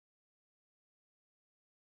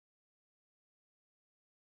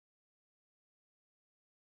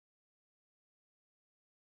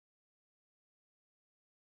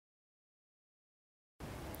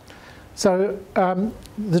So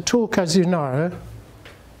the talk, as you know,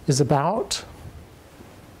 is about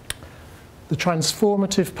the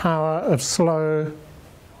transformative power of slow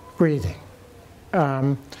breathing.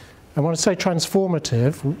 And when I say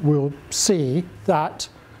transformative, we'll see that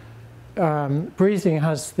breathing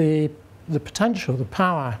has the potential, the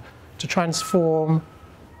power to transform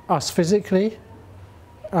us physically,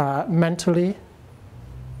 mentally,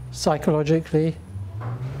 psychologically,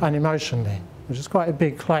 and emotionally, which is quite a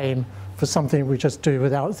big claim for something we just do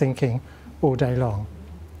without thinking all day long.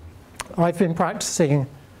 I've been practicing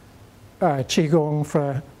Qigong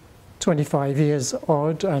for 25 years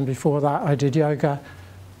odd, and before that I did yoga,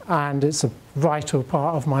 and it's a vital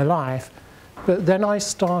part of my life. But then I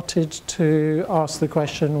started to ask the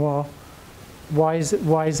question, well, why is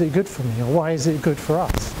it good for me, or why is it good for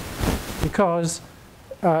us? Because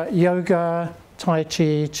yoga, Tai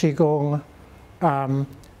Chi, Qigong,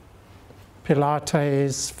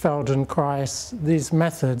 Pilates, Feldenkrais, these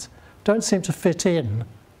methods don't seem to fit in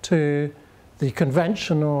to the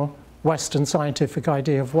conventional Western scientific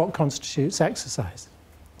idea of what constitutes exercise.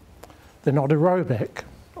 They're not aerobic,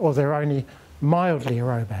 or they're only mildly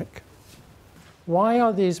aerobic. Why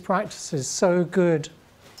are these practices so good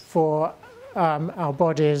for our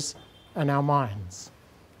bodies and our minds?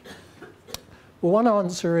 Well, one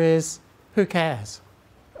answer is, who cares?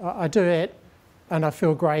 I do it and I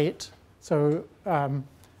feel great, so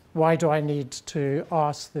why do I need to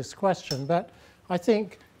ask this question? But I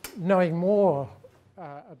think knowing more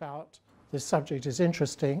about this subject is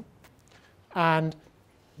interesting, and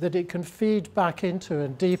that it can feed back into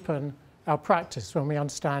and deepen our practice when we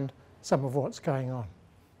understand some of what's going on.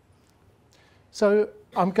 So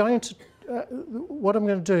what I'm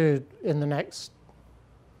going to do in the next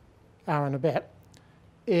hour and a bit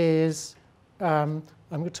is I'm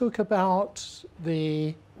going to talk about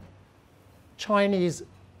the Chinese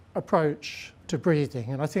approach to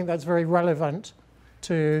breathing, and I think that's very relevant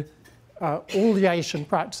to all the Asian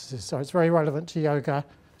practices. So it's very relevant to yoga,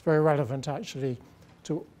 it's very relevant actually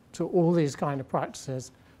to all these kind of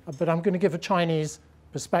practices, but I'm going to give a Chinese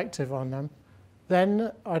perspective on them.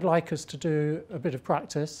 Then I'd like us to do a bit of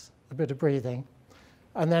practice, a bit of breathing,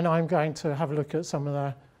 and then I'm going to have a look at some of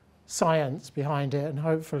the science behind it and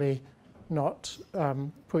hopefully not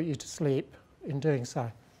put you to sleep in doing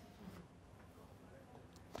so.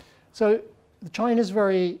 So China is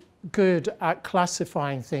very good at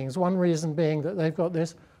classifying things, one reason being that they've got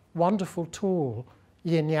this wonderful tool,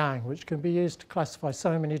 yin-yang, which can be used to classify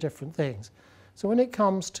so many different things. So when it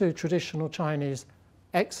comes to traditional Chinese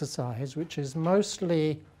exercise, which is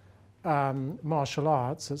mostly martial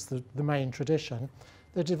arts, that's the main tradition,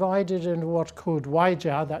 they're divided into what's called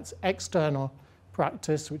Weijia, that's external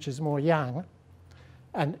practice, which is more yang,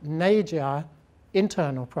 and Neijia,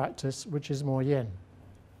 internal practice, which is more yin.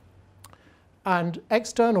 And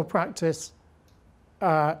external practice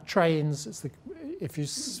trains, if you've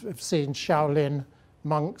seen Shaolin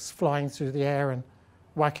monks flying through the air and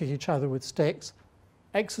whacking each other with sticks,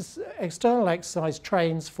 external exercise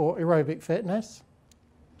trains for aerobic fitness,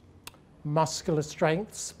 muscular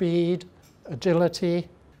strength, speed, agility.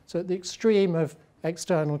 So at the extreme of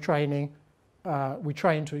external training, we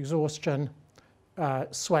train to exhaustion,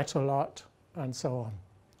 sweat a lot, and so on.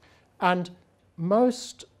 And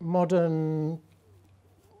most modern,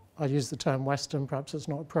 I use the term Western, perhaps it's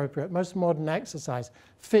not appropriate, most modern exercise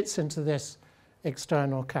fits into this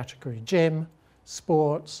external category. Gym,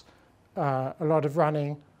 sports, a lot of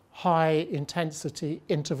running, high intensity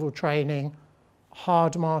interval training,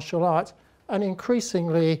 hard martial arts, and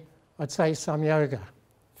increasingly, I'd say some yoga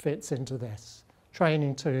fits into this,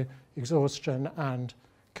 training to exhaustion and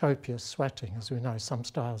copious sweating, as we know, some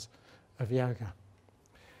styles of yoga.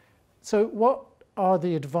 So what are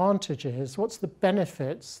the advantages? What's the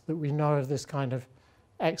benefits that we know of this kind of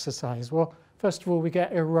exercise? Well, first of all, we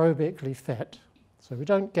get aerobically fit. So we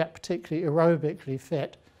don't get particularly aerobically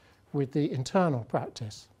fit with the internal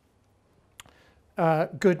practice.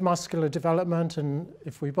 Good muscular development, and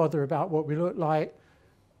if we bother about what we look like,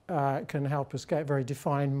 can help us get very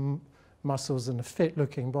defined muscles and a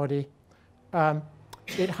fit-looking body.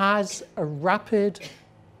 It has a rapid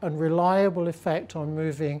and reliable effect on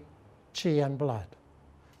moving qi and blood.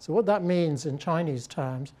 So what that means in Chinese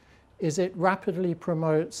terms is it rapidly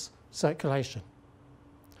promotes circulation.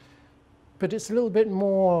 But it's a little bit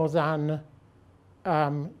more than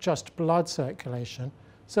just blood circulation.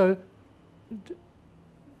 So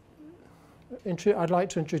I'd like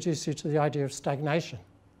to introduce you to the idea of stagnation.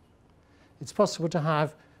 It's possible to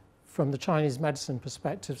have, from the Chinese medicine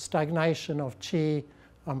perspective, stagnation of qi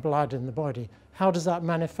and blood in the body. How does that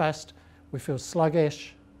manifest? We feel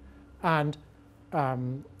sluggish, and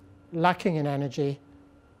lacking in energy,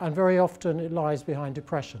 and very often it lies behind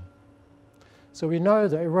depression. So we know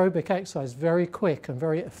that aerobic exercise is very quick and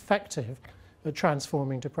very effective at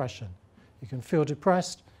transforming depression. You can feel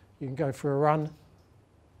depressed, you can go for a run,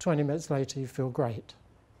 20 minutes later you feel great.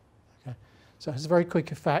 Okay? So it has a very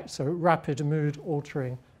quick effect, so rapid mood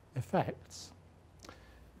altering effects.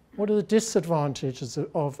 What are the disadvantages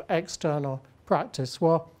of external practice?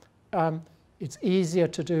 Well, it's easier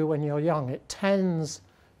to do when you're young. It tends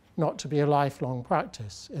not to be a lifelong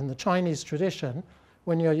practice. In the Chinese tradition,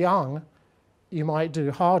 when you're young, you might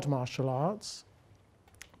do hard martial arts.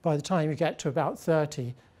 By the time you get to about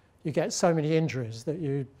 30, you get so many injuries that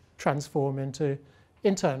you transform into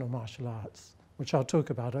internal martial arts, which I'll talk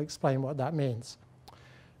about. I'll explain what that means.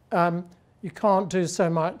 You can't do so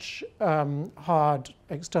much hard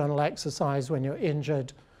external exercise when you're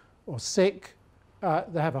injured or sick.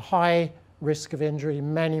 They have a high risk of injury.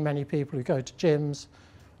 Many people who go to gyms,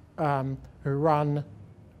 who run,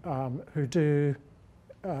 who do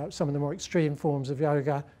some of the more extreme forms of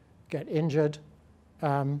yoga get injured.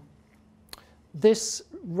 This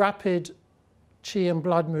rapid qi and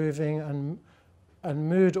blood moving and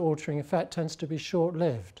mood altering effect tends to be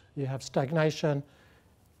short-lived. You have stagnation,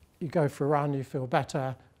 you go for a run, you feel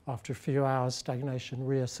better. After a few hours, stagnation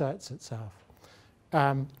reasserts itself.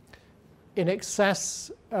 In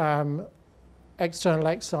excess, external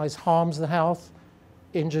exercise harms the health,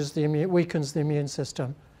 injures the weakens the immune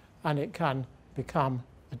system, and it can become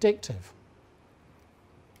addictive.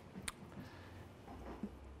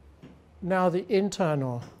 Now the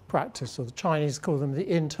internal practice, or the Chinese call them the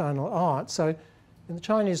internal art. So in the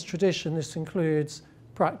Chinese tradition, this includes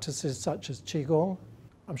practices such as Qigong.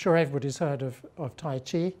 I'm sure everybody's heard of Tai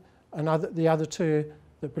Chi. The other two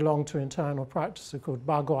that belong to internal practice are called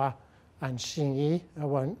Bagua and Xingyi. I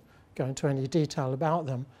won't go into any detail about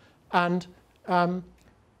them. And the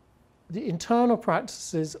internal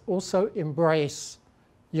practices also embrace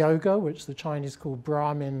yoga, which the Chinese call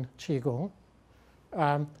Brahmin Qigong,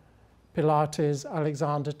 Pilates,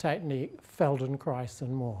 Alexander Technique, Feldenkrais,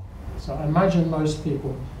 and more. So I imagine most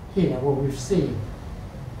people here, what we've seen,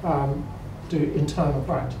 do internal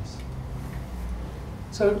practice.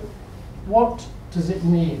 So what does it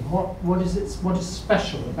mean? What is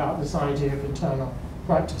special about this idea of internal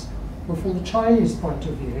practice? Well, from the Chinese point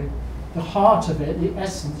of view, the heart of it, the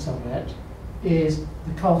essence of it, is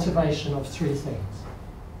the cultivation of three things.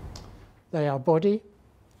 They are body,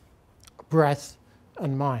 breath,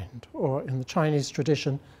 and mind, or in the Chinese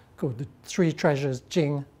tradition called the three treasures,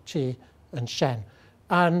 Jing, Qi, and Shen.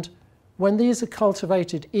 And when these are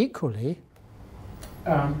cultivated equally,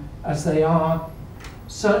 as they are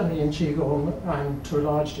certainly in Qigong and to a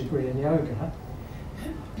large degree in yoga,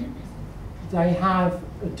 they have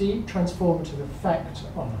a deep transformative effect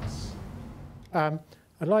on us.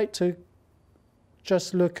 I'd like to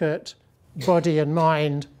just look at body and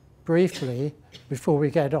mind briefly before we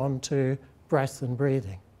get on to breath and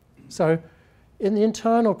breathing. So in the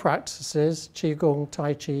internal practices, Qigong,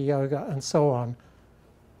 Tai Chi, yoga, and so on,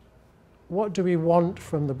 what do we want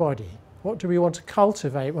from the body? What do we want to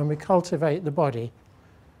cultivate when we cultivate the body?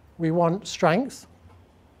 We want strength,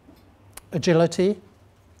 agility,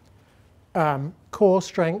 core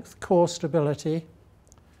strength, core stability,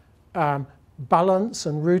 balance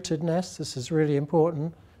and rootedness. This is really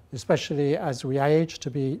important, especially as we age,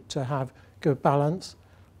 to have good balance.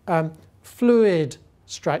 Fluid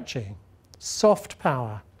stretching, soft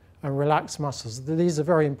power, and relaxed muscles. These are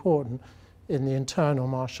very important in the internal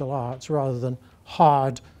martial arts rather than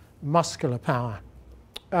hard muscular power.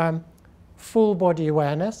 Full body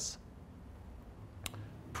awareness,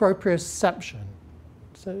 proprioception.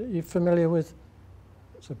 So you're familiar with,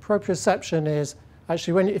 so proprioception is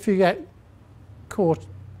actually if you get caught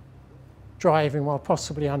driving while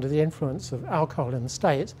possibly under the influence of alcohol in the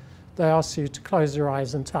States, they ask you to close your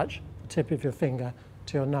eyes and touch the tip of your finger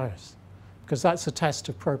to your nose, because that's a test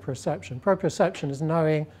of proprioception. Proprioception is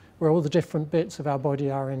knowing where all the different bits of our body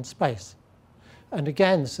are in space. And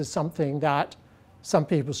again, this is something that some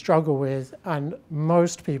people struggle with, and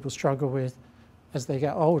most people struggle with as they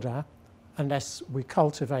get older, unless we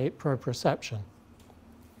cultivate proprioception.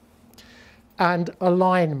 And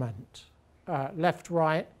alignment,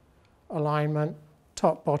 left-right alignment,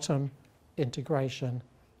 top-bottom integration,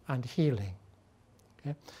 and healing.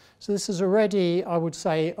 Okay? So this is already, I would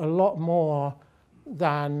say, a lot more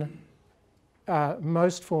than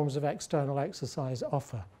most forms of external exercise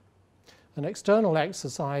offer. An external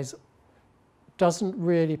exercise doesn't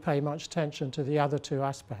really pay much attention to the other two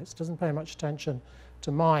aspects. It doesn't pay much attention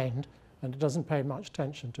to mind, and it doesn't pay much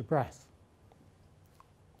attention to breath.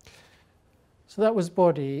 So that was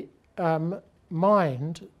body.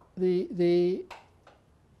 Mind, the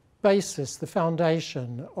basis, the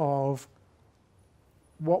foundation of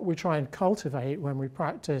what we try and cultivate when we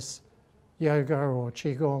practice yoga or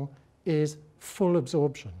qigong is full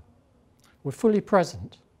absorption. We're fully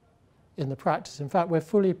present in the practice. In fact, we're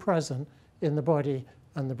fully present in the body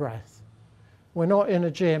and the breath. We're not in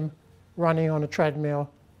a gym, running on a treadmill,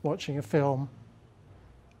 watching a film,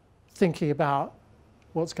 thinking about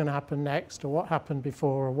what's going to happen next, or what happened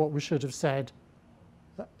before, or what we should have said,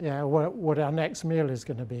 what our next meal is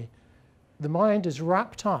going to be. The mind is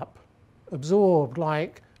wrapped up, absorbed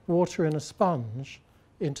like water in a sponge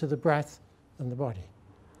into the breath and the body.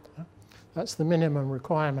 That's the minimum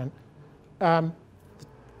requirement. A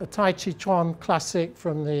Tai Chi Chuan classic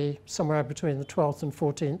from somewhere between the 12th and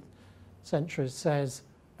 14th centuries says,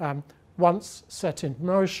 once set in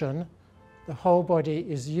motion, the whole body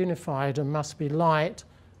is unified and must be light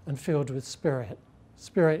and filled with spirit.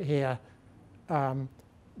 Spirit here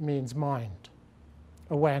means mind,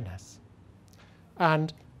 awareness.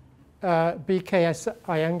 And B.K.S.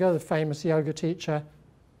 Iyengar, the famous yoga teacher,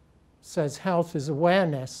 says health is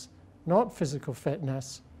awareness, not physical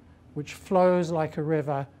fitness, which flows like a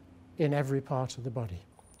river in every part of the body.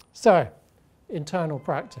 So, internal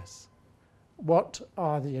practice. What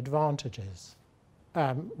are the advantages?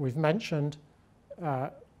 We've mentioned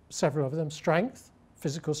several of them. Strength,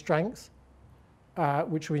 physical strength,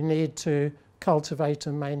 which we need to cultivate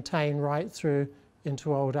and maintain right through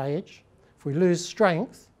into old age. If we lose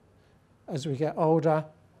strength as we get older,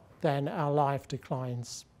 then our life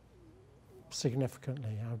declines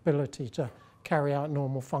significantly. Our ability to carry out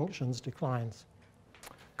normal functions declines.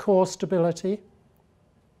 Core stability,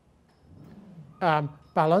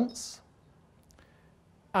 balance,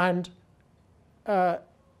 and the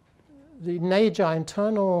Neja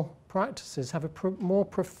internal practices have a more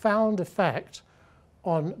profound effect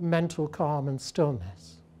on mental calm and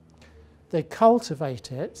stillness. They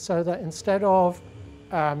cultivate it so that instead of,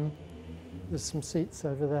 there's some seats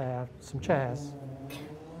over there, some chairs.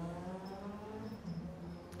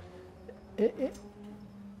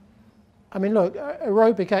 I mean, look,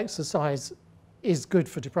 aerobic exercise is good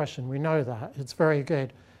for depression. We know that. It's very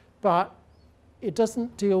good. But it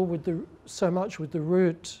doesn't deal with so much with the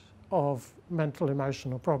root of mental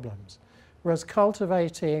emotional problems. Whereas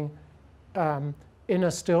cultivating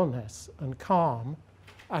inner stillness and calm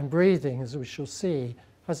and breathing, as we shall see,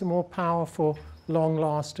 has a more powerful,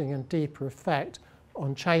 long-lasting and deeper effect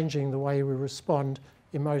on changing the way we respond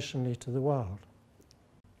emotionally to the world.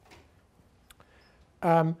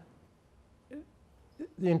 The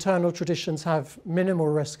internal traditions have minimal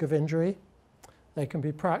risk of injury. They can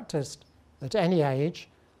be practiced at any age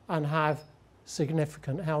and have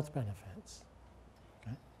significant health benefits.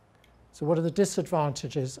 Okay? So what are the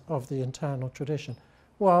disadvantages of the internal tradition?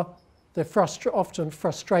 Well, they're often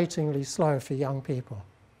frustratingly slow for young people.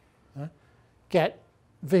 Get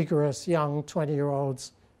vigorous young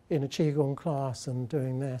 20-year-olds in a Qigong class and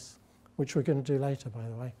doing this, which we're going to do later, by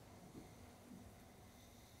the way.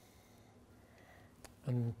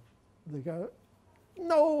 And they go,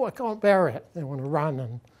 no, I can't bear it. They want to run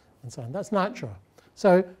and so on. That's natural.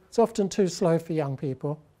 So it's often too slow for young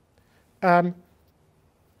people.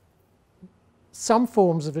 Some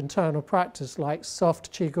forms of internal practice, like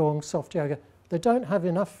soft Qigong, soft yoga, they don't have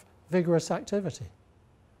enough vigorous activity.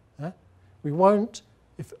 We won't,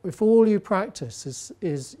 if all you practice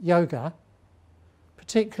is yoga,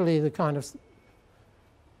 particularly the kind of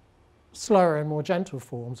slower and more gentle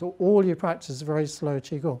forms, or all you practice is very slow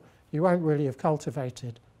Qigong, you won't really have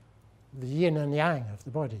cultivated the yin and yang of the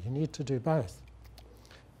body. You need to do both.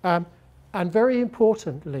 And very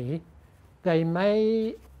importantly, they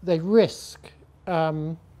risk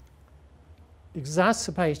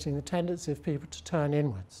exacerbating the tendency of people to turn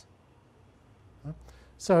inwards.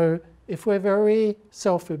 So if we're very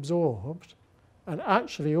self-absorbed and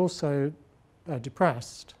actually also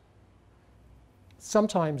depressed,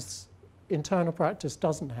 sometimes internal practice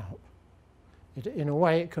doesn't help. In a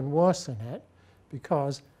way, it can worsen it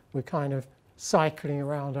because we're kind of cycling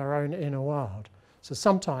around our own inner world. So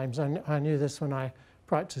sometimes, I knew this when I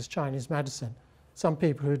practiced Chinese medicine, some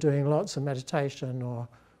people who are doing lots of meditation or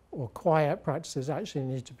quiet practices actually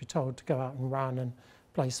need to be told to go out and run and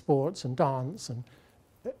play sports and dance and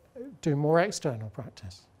do more external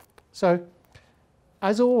practice. So,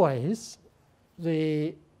 as always,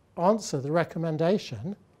 the answer, the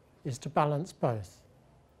recommendation, is to balance both.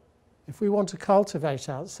 If we want to cultivate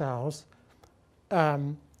ourselves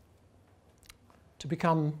to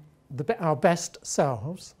become our best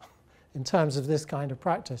selves in terms of this kind of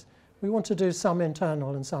practice, we want to do some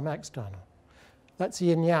internal and some external. That's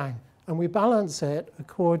yin-yang. And we balance it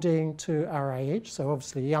according to our age. So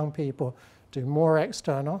obviously young people do more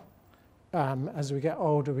external. As we get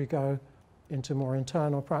older, we go into more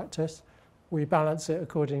internal practice. We balance it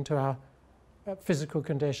according to our physical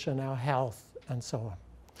condition, our health, and so on.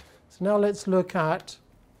 So now let's look at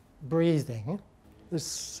breathing.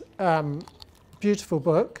 This beautiful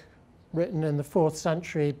book, written in the 4th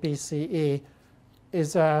century BCE,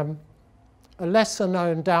 is a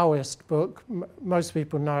lesser-known Taoist book. Most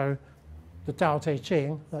people know the Tao Te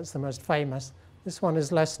Ching, that's the most famous. This one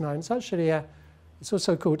is less known. It's actually it's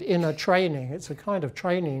also called Inner Training. It's a kind of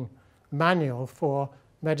training manual for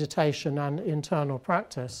meditation and internal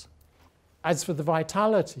practice. As for the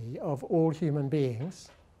vitality of all human beings,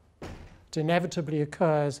 it inevitably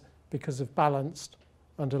occurs because of balanced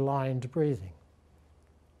and aligned breathing.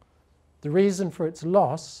 The reason for its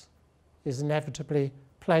loss is inevitably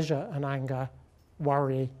pleasure and anger,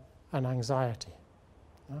 worry and anxiety.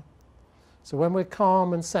 So when we're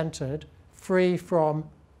calm and centered, free from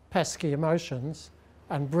pesky emotions,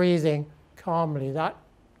 and breathing calmly, that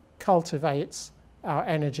cultivates our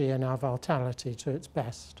energy and our vitality to its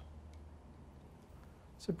best.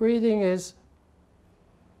 So breathing is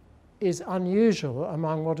unusual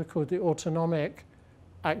among what are called the autonomic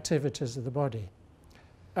activities of the body.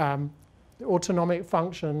 The autonomic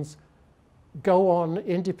functions go on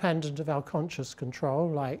independent of our conscious control,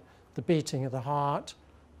 like the beating of the heart,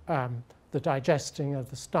 the digesting of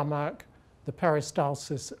the stomach, the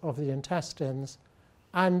peristalsis of the intestines,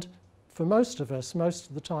 and for most of us, most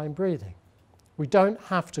of the time, breathing. We don't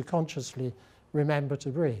have to consciously remember to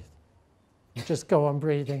breathe. We just go on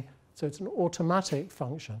breathing, so it's an automatic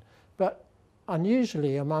function. But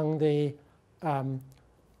unusually among the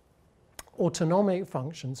autonomic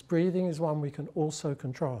functions, breathing is one we can also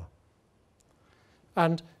control.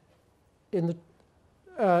 And in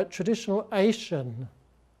the traditional Asian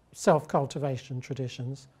self-cultivation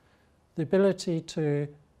traditions, the ability to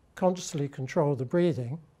consciously control the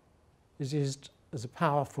breathing is used as a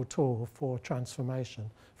powerful tool for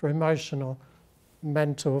transformation, for emotional,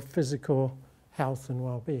 mental, physical health and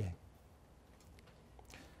well-being.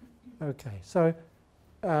 Okay, so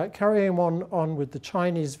carrying on with the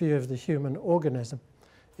Chinese view of the human organism,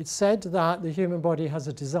 it's said that the human body has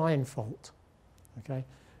a design fault. Okay,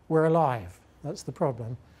 we're alive, that's the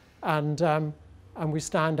problem, and we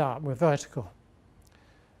stand up, we're vertical.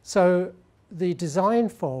 So the design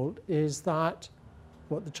fault is that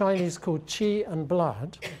what the Chinese call qi and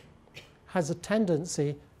blood has a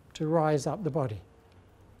tendency to rise up the body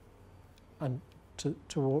and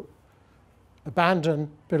to abandon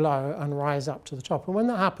below and rise up to the top. And when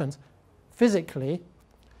that happens, physically,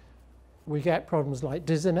 we get problems like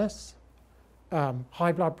dizziness,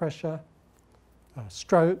 high blood pressure,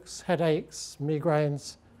 strokes, headaches,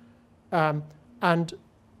 migraines, and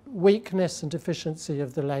weakness and deficiency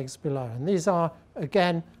of the legs below. And these are,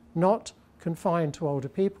 again, not confined to older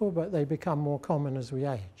people, but they become more common as we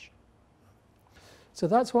age. So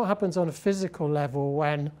that's what happens on a physical level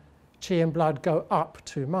when qi and blood go up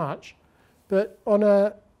too much. But on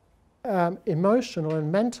a emotional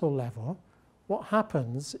and mental level, what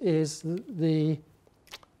happens is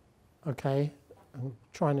okay, I'm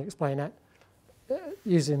trying to explain it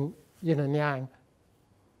using yin and yang.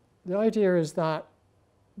 The idea is that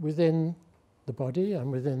within the body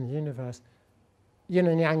and within the universe, yin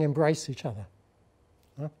and yang embrace each other.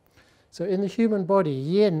 So in the human body,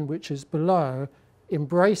 yin, which is below,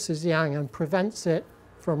 embraces yang and prevents it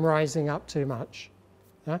from rising up too much,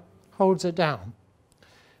 holds it down.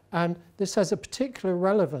 And this has a particular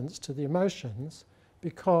relevance to the emotions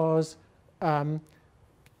because, I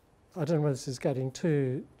don't know whether this is getting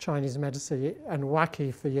too Chinese medicine and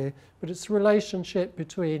wacky for you, but it's the relationship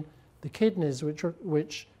between the kidneys,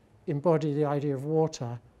 which embody the idea of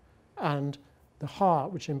water, and the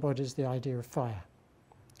heart, which embodies the idea of fire.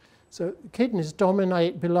 So the kidneys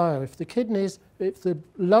dominate below. If the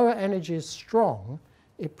lower energy is strong,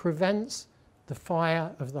 it prevents the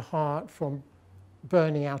fire of the heart from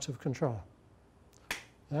burning out of control.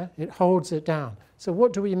 It holds it down. So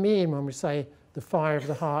what do we mean when we say the fire of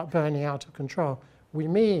the heart burning out of control? We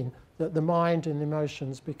mean that the mind and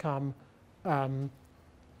emotions become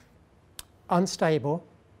unstable,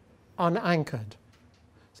 unanchored.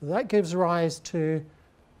 So that gives rise to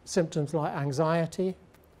symptoms like anxiety,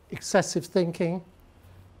 excessive thinking,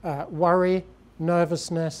 worry,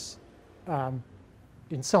 nervousness,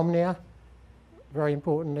 insomnia, very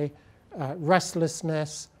importantly,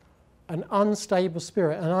 restlessness, an unstable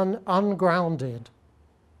spirit, an ungrounded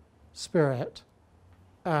spirit.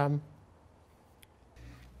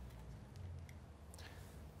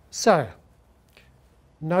 So,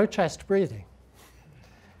 no chest breathing.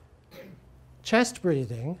 Chest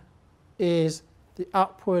breathing is the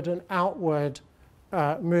upward and outward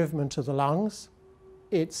movement of the lungs.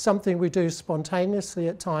 It's something we do spontaneously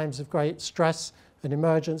at times of great stress and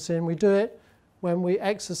emergency, and we do it when we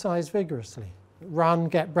exercise vigorously. Run,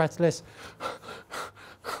 get breathless,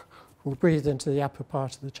 we'll breathe into the upper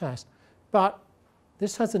part of the chest. But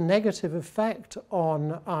this has a negative effect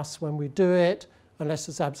on us when we do it, unless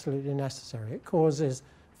it's absolutely necessary. It causes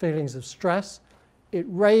feelings of stress. It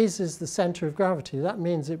raises the center of gravity. That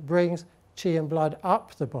means it brings chi and blood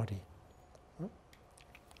up the body.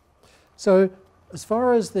 So as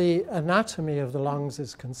far as the anatomy of the lungs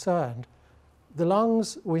is concerned, the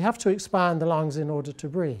lungs, we have to expand the lungs in order to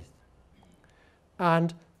breathe.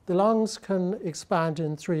 And the lungs can expand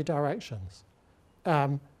in 3 directions.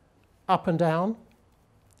 Up and down,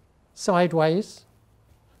 sideways,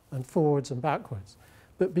 and forwards and backwards.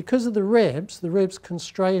 But because of the ribs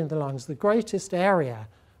constrain the lungs. The greatest area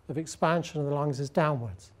of expansion of the lungs is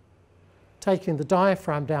downwards, taking the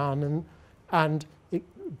diaphragm down and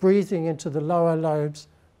breathing into the lower lobes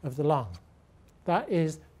of the lung. That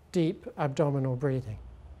is deep abdominal breathing.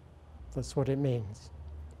 That's what it means.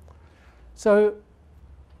 So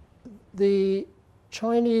the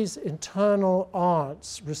Chinese internal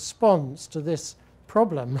arts response to this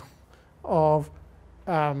problem of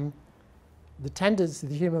the tendency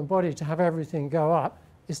of the human body to have everything go up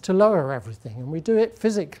is to lower everything. And we do it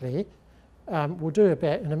physically. We'll do a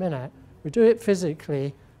bit in a minute. We do it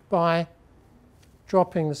physically by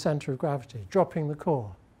dropping the center of gravity, dropping the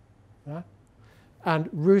core, yeah? And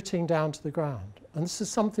rooting down to the ground. And this is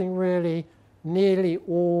something really nearly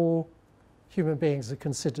all human beings are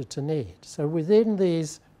considered to need. So within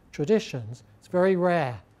these traditions, it's very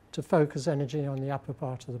rare to focus energy on the upper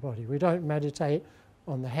part of the body. We don't meditate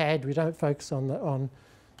on the head. We don't focus on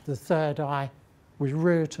the third eye. We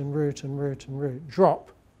root and root and root and root. Drop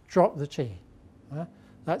the chi.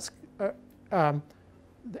 That's the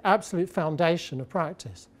absolute foundation of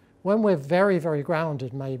practice. When we're very, very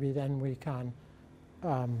grounded, maybe then we can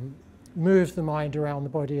move the mind around the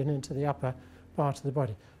body and into the upper part of the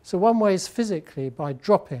body. So one way is physically by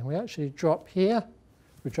dropping. We actually drop here.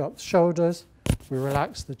 We drop the shoulders. We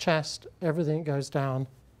relax the chest. Everything goes down.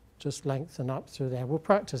 Just lengthen up through there. We'll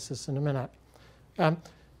practice this in a minute.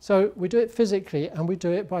 So we do it physically, and we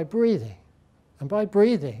do it by breathing. And by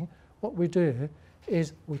breathing, what we do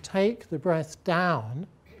is we take the breath down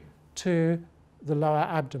to the lower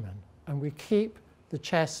abdomen, and we keep the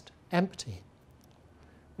chest empty.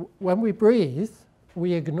 When we breathe,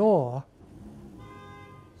 we ignore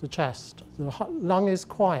the chest. The lung is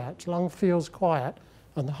quiet, lung feels quiet,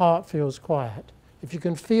 and the heart feels quiet. If you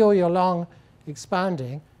can feel your lung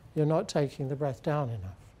expanding, you're not taking the breath down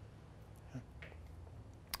enough.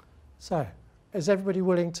 So, is everybody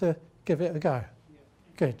willing to give it a go? Yeah.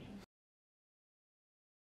 Good.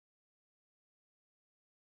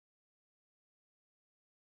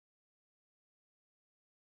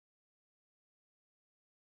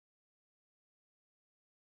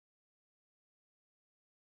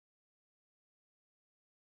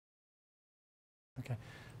 Okay,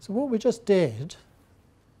 so what we just did,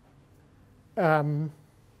 the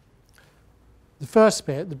first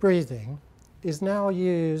bit, the breathing, is now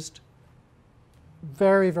used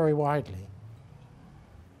very, very widely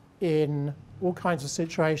in all kinds of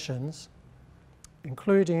situations,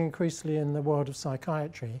 including increasingly in the world of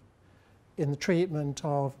psychiatry, in the treatment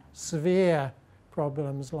of severe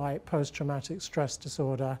problems like post-traumatic stress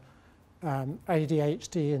disorder,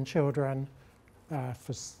 ADHD in children,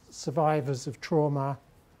 for survivors of trauma,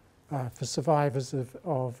 for survivors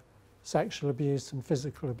of sexual abuse and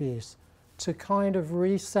physical abuse, to kind of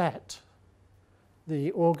reset the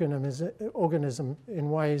organism in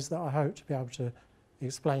ways that I hope to be able to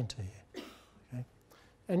explain to you. Okay.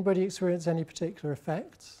 Anybody experience any particular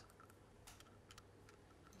effects?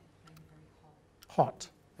 Hot.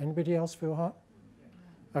 Anybody else feel hot?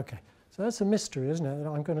 Okay. So that's a mystery, isn't it, that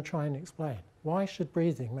I'm going to try and explain. Why should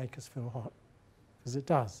breathing make us feel hot? Because it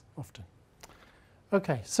does, often.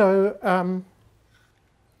 Okay, so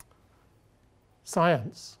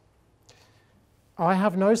science. I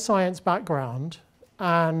have no science background,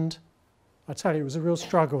 and I tell you, it was a real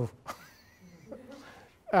struggle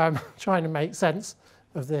trying to make sense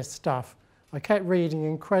of this stuff. I kept reading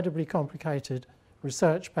incredibly complicated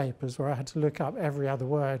research papers where I had to look up every other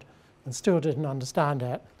word and still didn't understand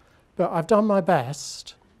it. But I've done my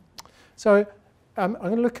best. So we're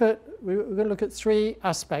going to look at 3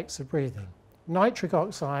 aspects of breathing: nitric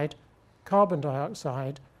oxide, carbon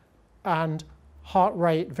dioxide, and heart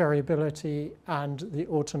rate variability and the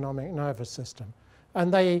autonomic nervous system.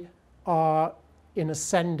 And they are in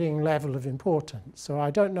ascending level of importance. So I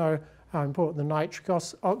don't know how important the nitric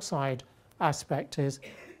oxide aspect is,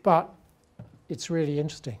 but it's really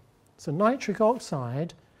interesting. So nitric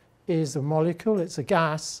oxide is a molecule, it's a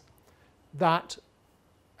gas that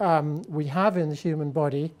we have in the human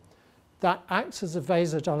body that acts as a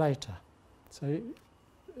vasodilator. So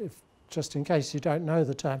just in case you don't know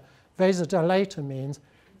the term, vasodilator means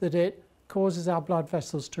that it causes our blood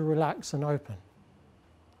vessels to relax and open.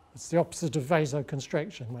 It's the opposite of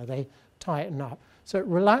vasoconstriction, where they tighten up. So it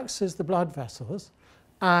relaxes the blood vessels,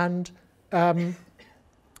 and that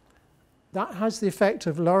has the effect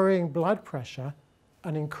of lowering blood pressure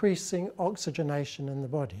and increasing oxygenation in the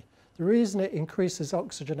body. The reason it increases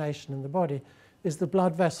oxygenation in the body is the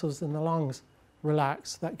blood vessels in the lungs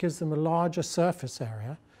relax. That gives them a larger surface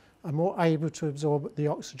area and more able to absorb the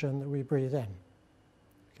oxygen that we breathe in.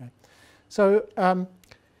 Okay. So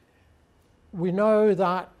we know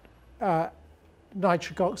that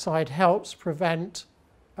nitric oxide helps prevent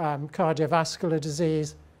cardiovascular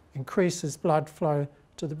disease, increases blood flow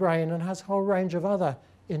to the brain, and has a whole range of other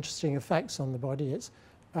interesting effects on the body. It's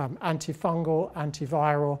antifungal,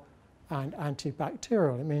 antiviral, and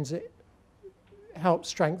antibacterial. It means it helps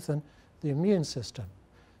strengthen the immune system.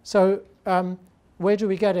 So where do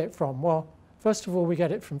we get it from? Well, first of all, we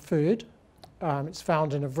get it from food. It's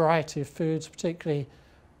found in a variety of foods, particularly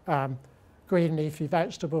green leafy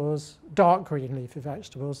vegetables, dark green leafy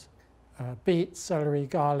vegetables, beets, celery,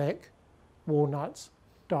 garlic, walnuts,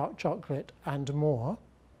 dark chocolate, and more.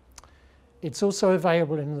 It's also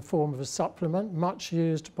available in the form of a supplement, much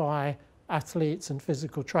used by athletes and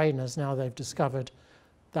physical trainers. Now they've discovered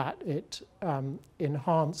that it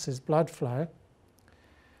enhances blood flow.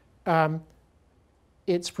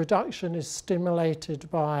 Its production is stimulated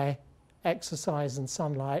by exercise and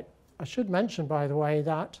sunlight. I should mention, by the way,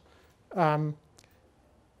 that the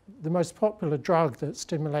most popular drug that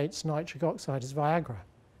stimulates nitric oxide is Viagra.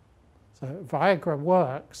 So Viagra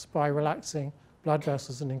works by relaxing blood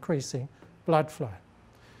vessels and increasing blood flow.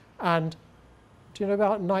 And do you know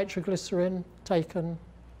about nitroglycerin taken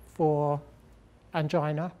for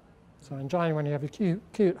angina? So angina, when you have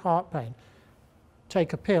acute heart pain,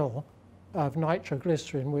 take a pill of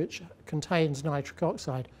nitroglycerin which contains nitric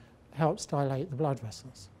oxide, helps dilate the blood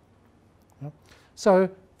vessels. Yeah. So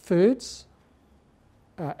foods,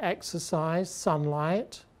 exercise,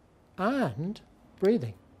 sunlight, and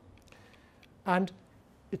breathing. And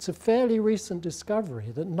it's a fairly recent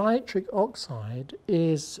discovery that nitric oxide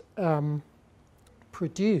is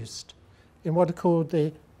produced in what are called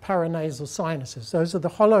the paranasal sinuses. Those are the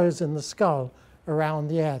hollows in the skull around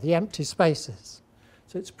the air, the empty spaces.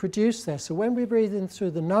 So it's produced there. So when we breathe in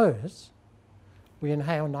through the nose, we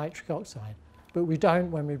inhale nitric oxide, but we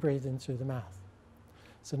don't when we breathe in through the mouth.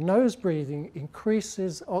 So nose breathing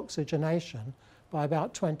increases oxygenation by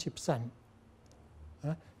about 20%.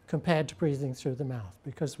 Compared to breathing through the mouth,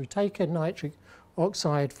 because we take in nitric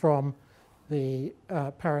oxide from the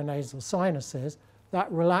paranasal sinuses,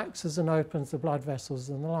 that relaxes and opens the blood vessels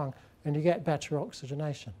in the lung, and you get better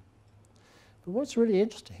oxygenation. But what's really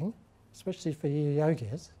interesting, especially for you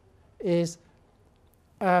yogis, is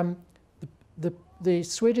the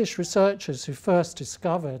Swedish researchers who first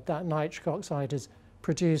discovered that nitric oxide is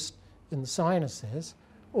produced in the sinuses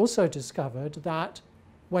also discovered that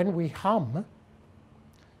when we hum,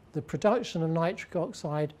 the production of nitric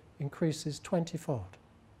oxide increases 20-fold.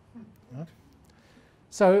 Yeah.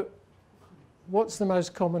 So what's the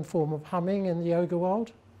most common form of humming in the yoga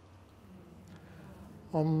world?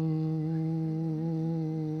 Can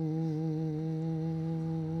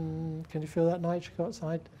you feel that nitric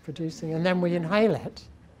oxide producing? And then we inhale it.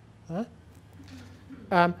 Huh?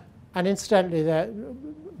 And incidentally,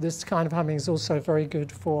 this kind of humming is also very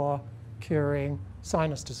good for curing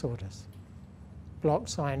sinus disorders, blocked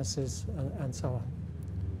sinuses, and so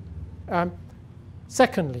on.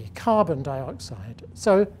 Secondly, carbon dioxide.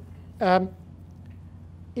 So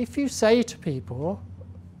if you say to people,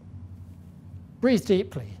 breathe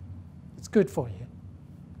deeply, it's good for you.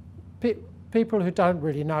 People who don't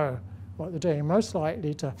really know what they're doing are most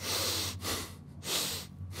likely to,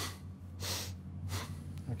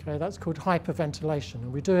 okay, that's called hyperventilation.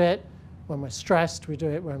 And we do it when we're stressed, we do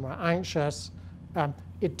it when we're anxious.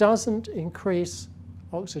 It doesn't increase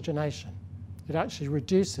oxygenation. It actually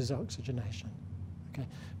reduces oxygenation. Okay?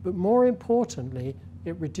 But more importantly,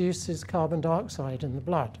 it reduces carbon dioxide in the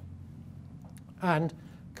blood. And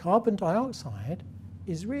carbon dioxide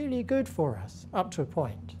is really good for us, up to a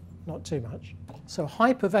point, not too much. So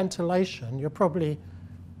hyperventilation, you're probably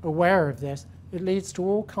aware of this, it leads to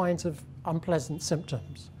all kinds of unpleasant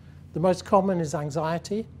symptoms. The most common is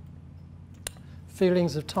anxiety,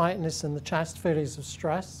 feelings of tightness in the chest, feelings of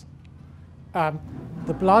stress,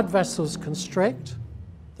 The blood vessels constrict.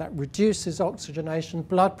 That reduces oxygenation.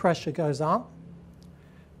 Blood pressure goes up.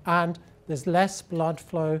 And there's less blood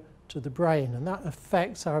flow to the brain. And that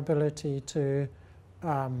affects our ability to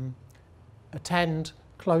attend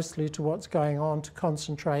closely to what's going on, to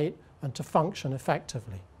concentrate, and to function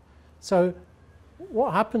effectively. So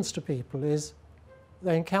what happens to people is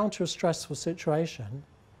they encounter a stressful situation,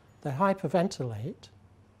 they hyperventilate,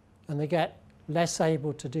 and they get less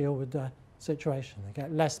able to deal with the situation. They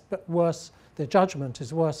get less, but worse, their judgment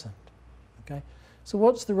is worsened. Okay? So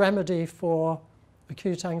what's the remedy for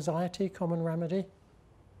acute anxiety, common remedy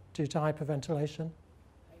due to hyperventilation?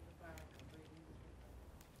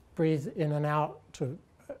 Breathe in and out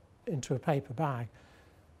into a paper bag.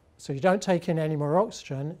 So you don't take in any more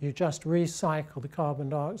oxygen, you just recycle the carbon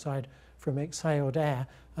dioxide from exhaled air,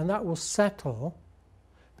 and that will settle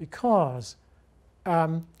because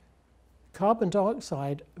carbon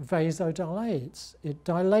dioxide vasodilates. It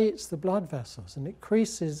dilates the blood vessels and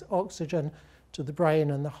increases oxygen to the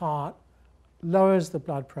brain and the heart, lowers the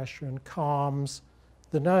blood pressure and calms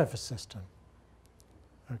the nervous system.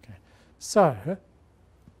 Okay, so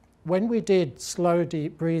when we did slow,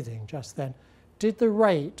 deep breathing just then, did the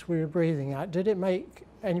rate we were breathing at, did it make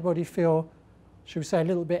anybody feel, should we say, a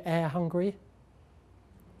little bit air hungry?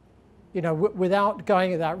 You know, without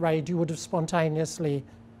going at that rate, you would have spontaneously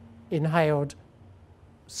inhaled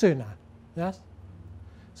sooner, yes?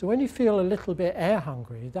 So when you feel a little bit air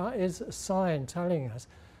hungry, that is a sign telling us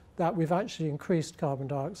that we've actually increased carbon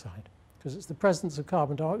dioxide, because it's the presence of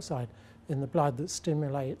carbon dioxide in the blood that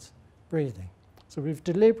stimulates breathing. So we've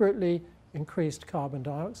deliberately increased carbon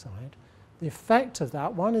dioxide. The effect of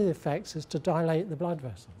that, one of the effects, is to dilate the blood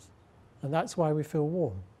vessels. And that's why we feel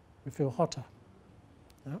warm, we feel hotter.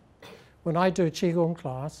 Yeah? When I do a Qigong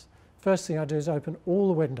class, first thing I do is open all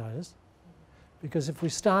the windows, because if we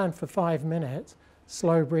stand for 5 minutes,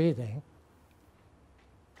 slow breathing,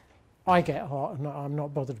 I get hot, and I'm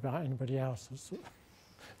not bothered about anybody else.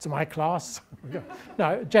 It's my class.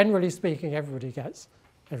 No, generally speaking, everybody gets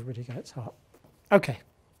hot. Okay,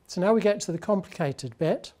 so now we get to the complicated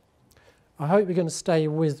bit. I hope you're going to stay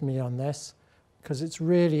with me on this, because it's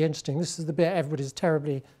really interesting. This is the bit everybody's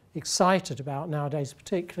terribly excited about nowadays,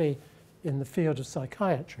 particularly in the field of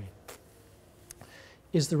psychiatry,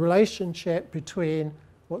 is the relationship between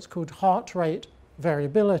what's called heart rate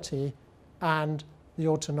variability and the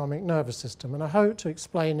autonomic nervous system. And I hope to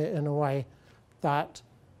explain it in a way that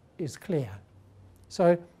is clear.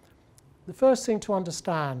 So the first thing to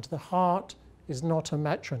understand, the heart is not a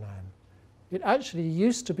metronome. It actually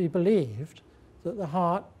used to be believed that the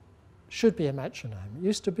heart should be a metronome. It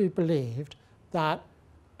used to be believed that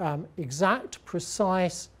exact,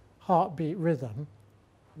 precise heartbeat rhythm,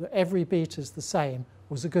 that every beat is the same,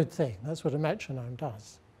 was a good thing. That's what a metronome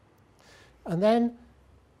does. And then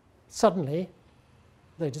suddenly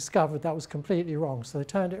they discovered that was completely wrong. So they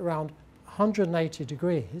turned it around 180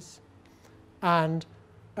 degrees and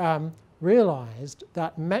realized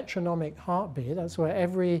that metronomic heartbeat, that's where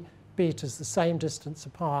every beat is the same distance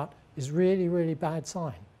apart, is really, really bad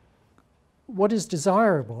sign. What is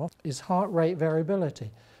desirable is heart rate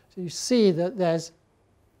variability. So you see that there's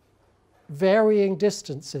varying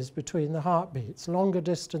distances between the heartbeats, longer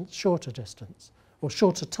distance, shorter distance, or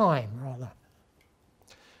shorter time, rather.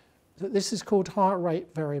 So this is called heart rate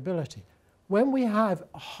variability. When we have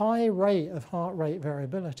a high rate of heart rate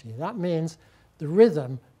variability, that means the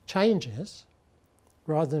rhythm changes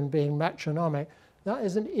rather than being metronomic. That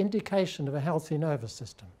is an indication of a healthy nervous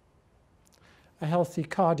system, a healthy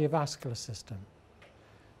cardiovascular system.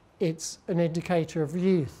 It's an indicator of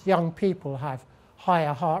youth. Young people have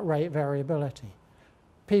higher heart rate variability.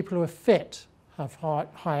 People who are fit have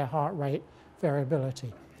higher heart rate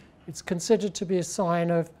variability. It's considered to be a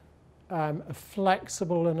sign of a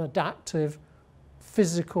flexible and adaptive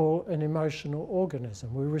physical and emotional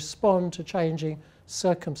organism. We respond to changing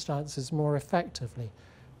circumstances more effectively.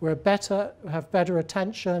 We have better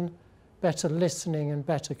attention, better listening, and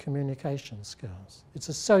better communication skills. It's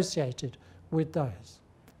associated with those.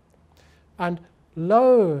 And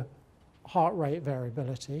low heart rate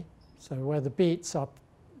variability, so where the beats are,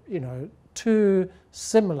 too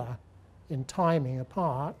similar in timing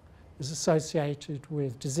apart, is associated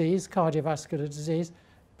with disease, cardiovascular disease,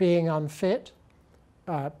 being unfit,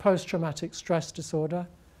 post-traumatic stress disorder,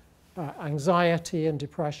 anxiety and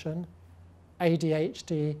depression,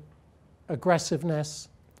 ADHD, aggressiveness,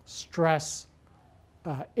 stress,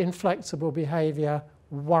 inflexible behavior,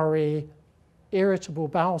 worry, irritable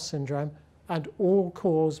bowel syndrome, and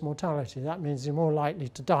all-cause mortality. That means you're more likely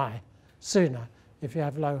to die sooner if you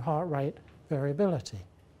have low heart rate variability.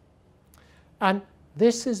 And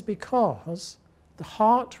This is because the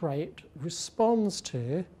heart rate responds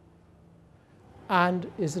to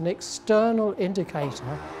and is an external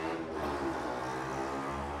indicator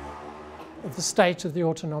of the state of the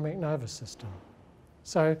autonomic nervous system.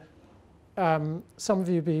 So some of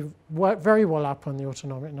you be very well up on the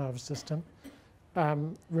autonomic nervous system,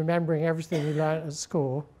 remembering everything you learned at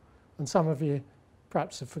school, and some of you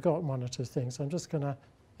perhaps have forgotten one or two things. I'm just going to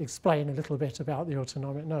explain a little bit about the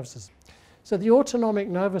autonomic nervous system. So the autonomic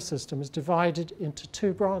nervous system is divided into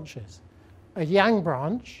two branches. A yang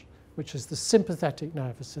branch, which is the sympathetic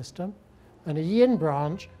nervous system, and a yin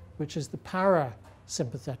branch, which is the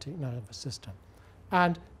parasympathetic nervous system.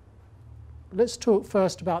 And let's talk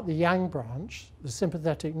first about the yang branch, the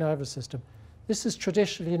sympathetic nervous system. This is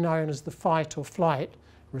traditionally known as the fight or flight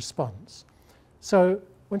response. So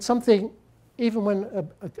when something, even when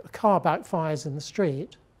a car backfires in the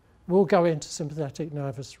street, we'll go into sympathetic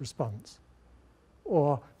nervous response.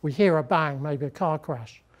 Or we hear a bang, maybe a car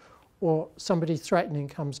crash, or somebody threatening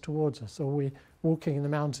comes towards us, or we're walking in the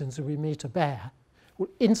mountains and we meet a bear, we'll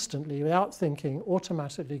instantly, without thinking,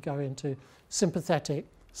 automatically go into sympathetic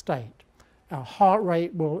state. Our heart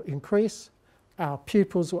rate will increase, our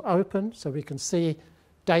pupils will open so we can see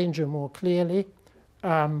danger more clearly,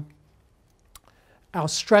 our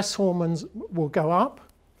stress hormones will go up,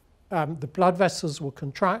 the blood vessels will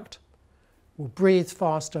contract, we'll breathe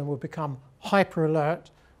faster, and we'll become hyper alert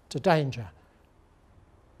to danger.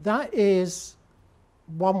 That is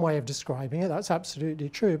one way of describing it. That's absolutely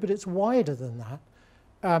true, but it's wider than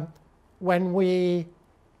that. When we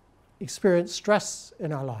experience stress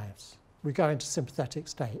in our lives, we go into sympathetic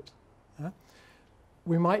state.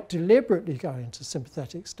 We might deliberately go into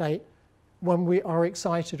sympathetic state when we are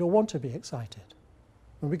excited or want to be excited.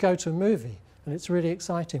 When we go to a movie and it's really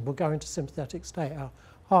exciting, we'll go into sympathetic state. Our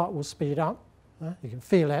heart will speed up. You can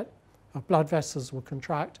feel it. Our blood vessels will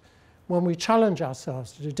contract. When we challenge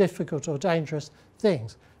ourselves to do difficult or dangerous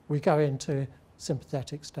things, we go into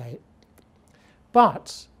sympathetic state.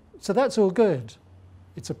 But, so that's all good.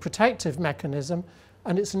 It's a protective mechanism,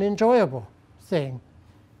 and it's an enjoyable thing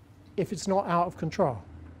if it's not out of control.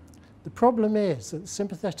 The problem is that the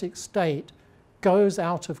sympathetic state goes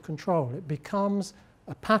out of control. It becomes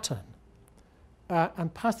a pattern.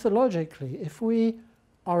 And pathologically, if we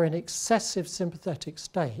are in excessive sympathetic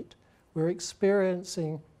state, we're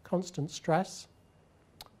experiencing constant stress,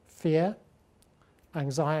 fear,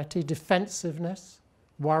 anxiety, defensiveness,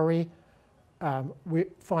 worry. We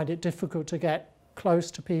find it difficult to get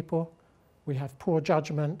close to people. We have poor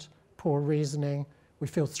judgment, poor reasoning. We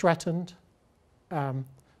feel threatened.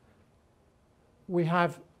 We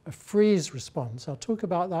have a freeze response. I'll talk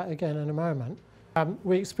about that again in a moment.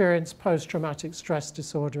 We experience post-traumatic stress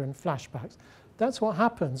disorder and flashbacks. That's what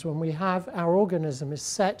happens when we have our organism is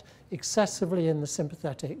set excessively in the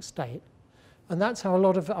sympathetic state. And that's how a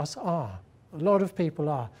lot of us are. A lot of people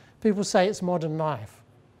are. People say it's modern life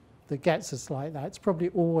that gets us like that. It's probably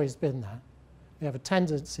always been that. We have a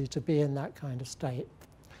tendency to be in that kind of state.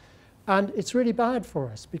 And it's really bad for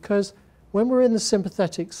us because when we're in the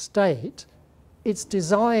sympathetic state, it's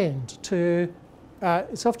designed to,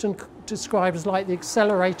 it's often described as like the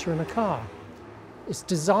accelerator in a car. It's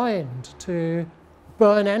designed to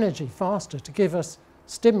burn energy faster, to give us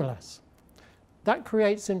stimulus. That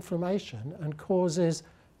creates inflammation and causes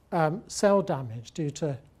cell damage due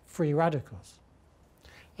to free radicals.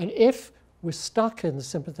 And if we're stuck in the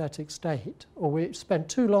sympathetic state, or we spend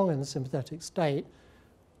too long in the sympathetic state,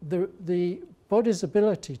 the body's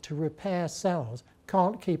ability to repair cells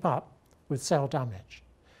can't keep up with cell damage.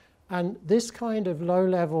 And this kind of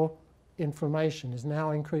low-level inflammation is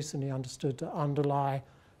now increasingly understood to underlie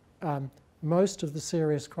most of the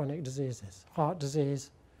serious chronic diseases, heart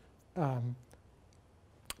disease,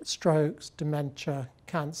 strokes, dementia,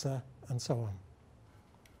 cancer, and so on.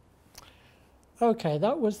 Okay,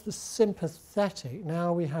 that was the sympathetic.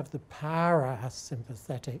 Now we have the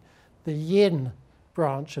parasympathetic, the yin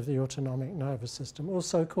branch of the autonomic nervous system,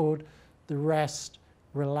 also called the rest,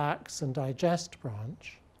 relax, and digest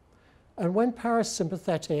branch. And when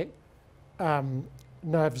parasympathetic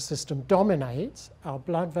nervous system dominates, our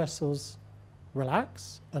blood vessels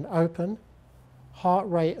relax and open, heart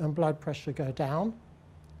rate and blood pressure go down,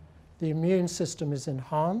 the immune system is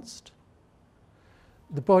enhanced,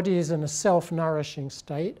 the body is in a self-nourishing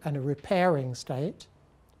state and a repairing state,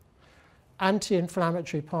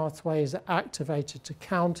 anti-inflammatory pathways are activated to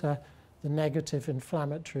counter the negative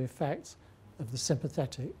inflammatory effects of the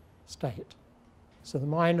sympathetic state. So the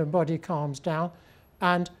mind and body calms down,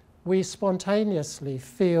 and we spontaneously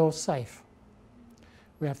feel safe.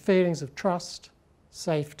 We have feelings of trust,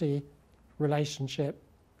 safety, relationship,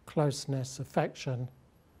 closeness, affection,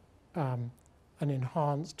 and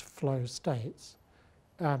enhanced flow states.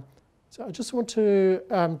 So I just want to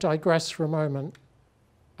digress for a moment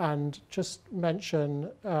and just mention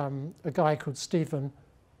a guy called Stephen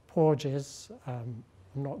Porges, I'm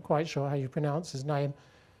not quite sure how you pronounce his name,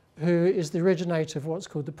 who is the originator of what's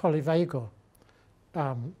called the polyvagal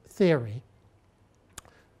theory.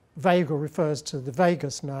 Vagal refers to the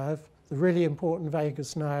vagus nerve, the really important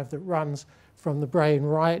vagus nerve that runs from the brain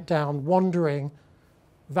right down, wandering,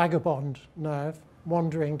 vagabond nerve,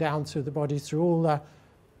 wandering down through the body, through all the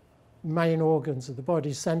main organs of the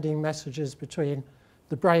body, sending messages between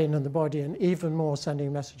the brain and the body, and even more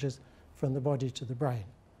sending messages from the body to the brain.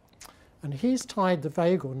 And he's tied the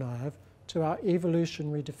vagal nerve to our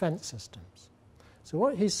evolutionary defense systems. So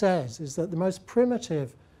what he says is that the most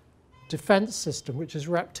primitive defense system, which is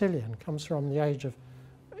reptilian, comes from the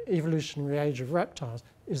evolutionary age of reptiles,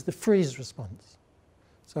 is the freeze response.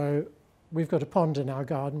 So we've got a pond in our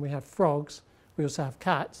garden, we have frogs, we also have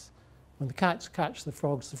cats. When the cats catch the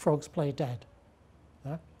frogs play dead.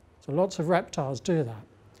 Yeah? So lots of reptiles do that.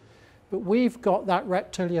 But we've got that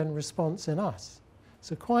reptilian response in us.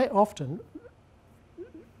 So quite often,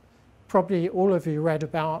 probably all of you read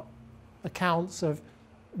about accounts of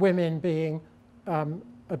women being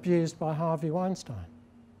abused by Harvey Weinstein.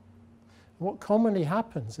 What commonly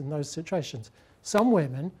happens in those situations, some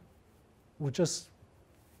women will just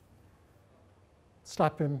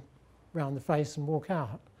slap him round the face and walk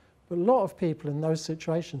out. But a lot of people in those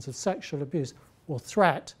situations of sexual abuse or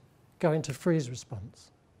threat go into freeze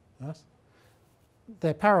response. Yes?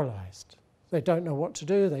 They're paralyzed. They don't know what to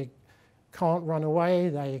do. They can't run away.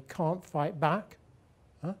 They can't fight back.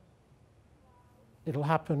 Huh? It'll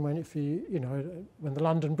happen when, when the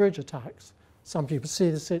London Bridge attacks. Some people see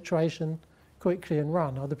the situation quickly and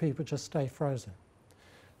run. Other people just stay frozen.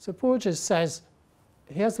 So Porges says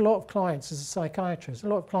he has a lot of clients as a psychiatrist, a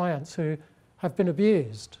lot of clients who have been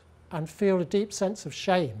abused and feel a deep sense of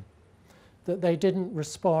shame that they didn't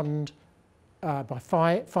respond by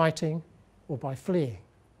fighting or by fleeing.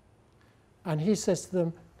 And he says to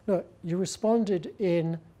them, look, you responded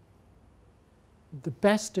in the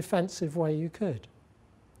best defensive way you could.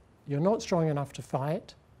 You're not strong enough to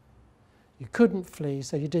fight. You couldn't flee,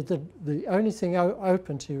 so you did the only thing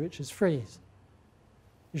open to you, which is freeze.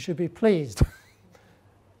 You should be pleased.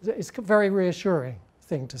 It's a very reassuring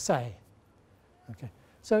thing to say. Okay.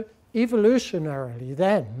 So evolutionarily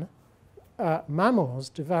then, mammals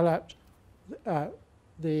developed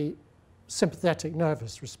the sympathetic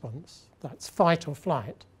nervous response. That's fight or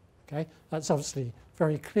flight. Okay? That's obviously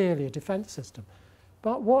very clearly a defense system.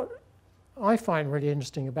 But what I find really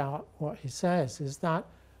interesting about what he says is that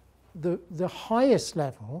the highest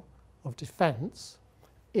level of defense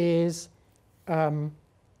is the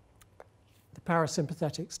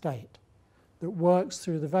parasympathetic state that works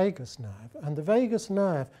through the vagus nerve. And the vagus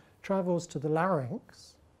nerve travels to the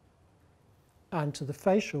larynx and to the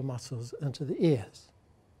facial muscles and to the ears.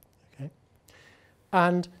 Okay?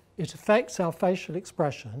 And it affects our facial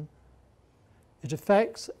expression, it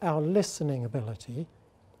affects our listening ability,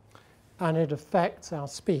 and it affects our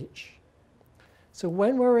speech. So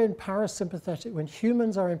when we're in parasympathetic, when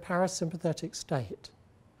humans are in parasympathetic state,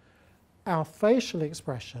 our facial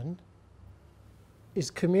expression is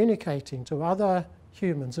communicating to other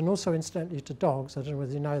humans, and also incidentally to dogs. I don't know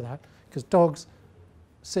whether you know that, because dogs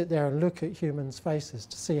sit there and look at humans' faces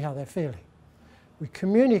to see how they're feeling. We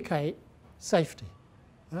communicate safety.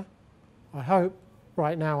 Yeah? I hope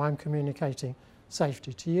right now I'm communicating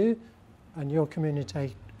safety to you, and you're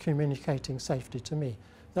communicating safety to me.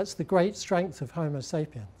 That's the great strength of Homo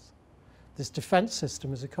sapiens. This defense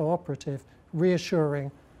system is a cooperative,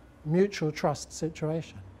 reassuring, mutual trust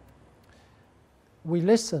situation. We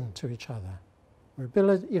listen to each other.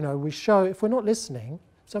 We show, if we're not listening,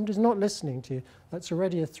 if somebody's not listening to you, that's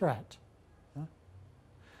already a threat. Yeah?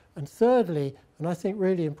 And thirdly, and I think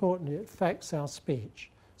really importantly, it affects our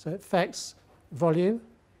speech. So it affects volume,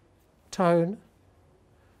 tone,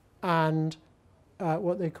 and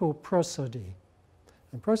what they call prosody.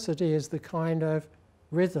 And prosody is the kind of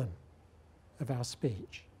rhythm of our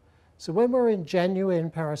speech. So when we're in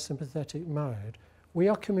genuine parasympathetic mode, we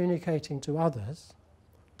are communicating to others,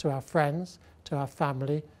 to our friends, to our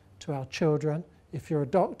family, to our children. If you're a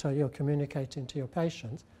doctor, you're communicating to your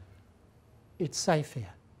patients. It's safe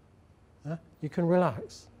here. You can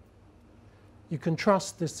relax. You can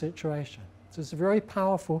trust this situation. So it's a very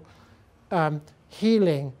powerful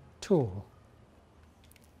healing tool.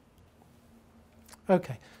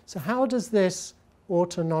 Okay, so how does this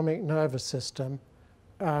autonomic nervous system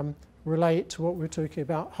relate to what we're talking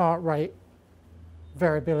about, heart rate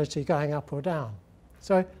variability going up or down?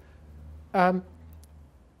 So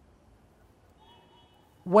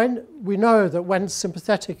When we know that when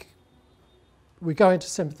we go into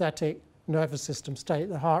sympathetic nervous system state,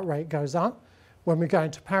 the heart rate goes up. When we go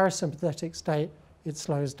into parasympathetic state, it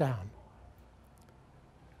slows down.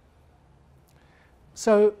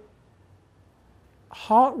 So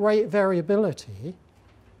heart rate variability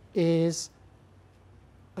is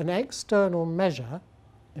an external measure.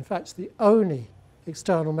 In fact, it's the only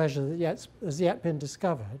external measure that has yet been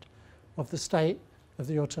discovered of the state of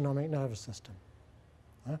the autonomic nervous system.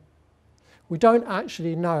 We don't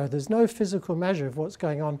actually know. There's no physical measure of what's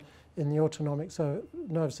going on in the autonomic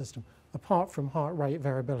nervous system apart from heart rate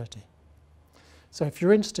variability. So if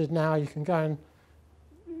you're interested now, you can go and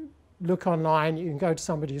look online. You can go to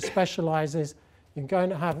somebody who specializes. You can go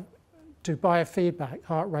and do biofeedback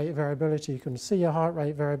heart rate variability. You can see your heart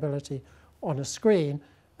rate variability on a screen,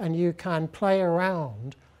 and you can play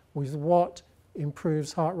around with what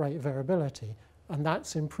improves heart rate variability, and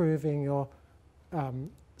that's improving your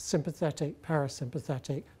sympathetic,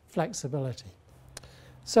 parasympathetic flexibility.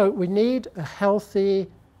 So we need a healthy,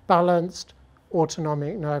 balanced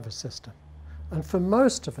autonomic nervous system. And for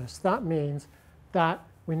most of us, that means that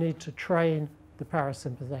we need to train the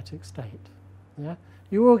parasympathetic state. Yeah?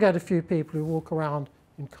 You will get a few people who walk around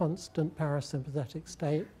in constant parasympathetic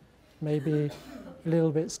state, maybe a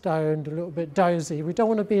little bit stoned, a little bit dozy. We don't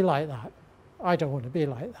want to be like that. I don't want to be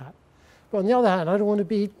like that. But on the other hand, I don't want to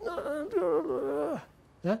be...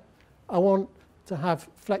 Yeah? I want to have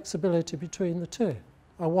flexibility between the two.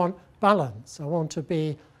 I want balance. I want to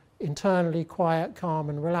be internally quiet,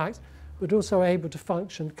 calm and relaxed, but also able to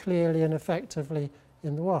function clearly and effectively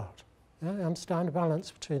in the world. Yeah? I understand the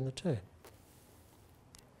balance between the two.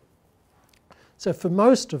 So for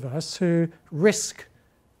most of us who risk,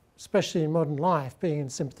 especially in modern life, being in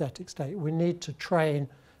sympathetic state, we need to train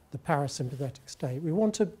the parasympathetic state. We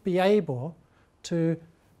want to be able to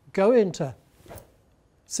go into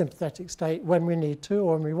sympathetic state when we need to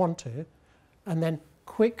or when we want to, and then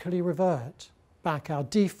quickly revert back. Our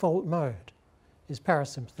default mode is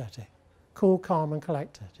parasympathetic, cool, calm and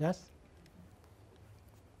collected, yes?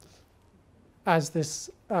 As this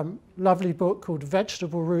lovely book called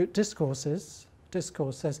Vegetable Root Discourse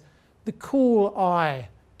says, the cool eye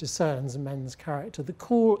discerns men's character, the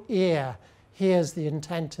cool ear hears the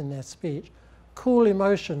intent in their speech, cool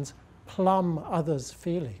emotions plumb others'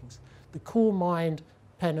 feelings, the cool mind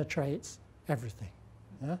penetrates everything.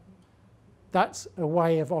 Yeah? That's a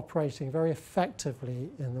way of operating very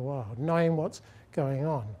effectively in the world, knowing what's going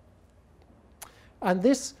on. And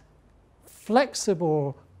this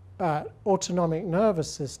flexible autonomic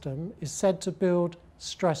nervous system is said to build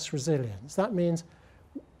stress resilience. That means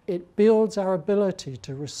it builds our ability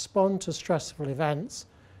to respond to stressful events,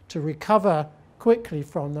 to recover quickly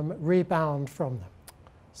from them, rebound from them.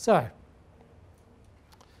 So,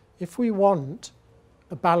 if we want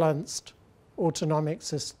a balanced autonomic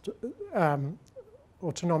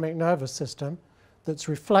nervous system that's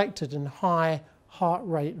reflected in high heart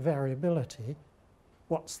rate variability,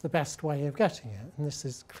 what's the best way of getting it? And this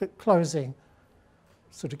is closing,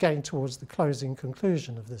 sort of getting towards the closing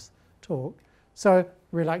conclusion of this talk. So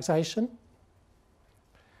relaxation,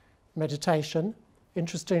 meditation.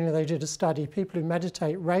 Interestingly, they did a study. People who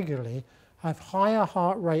meditate regularly have higher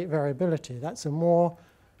heart rate variability. That's a more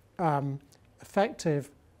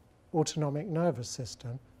effective autonomic nervous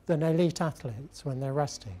system than elite athletes when they're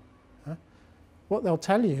resting. What they'll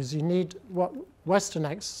tell you is you need, what Western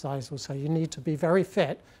exercise will say, you need to be very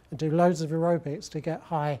fit and do loads of aerobics to get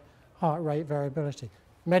high heart rate variability.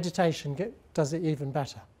 Meditation does it even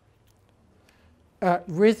better.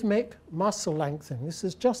 Rhythmic muscle lengthening. This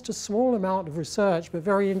is just a small amount of research, but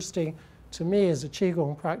very interesting to me as a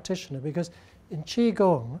Qigong practitioner, because in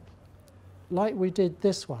Qigong, like we did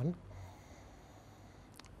this one,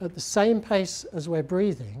 at the same pace as we're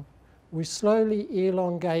breathing, we slowly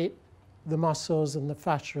elongate the muscles and the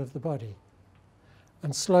fascia of the body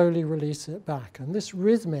and slowly release it back. And this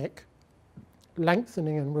rhythmic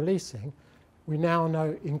lengthening and releasing, we now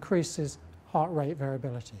know increases heart rate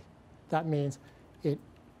variability. That means it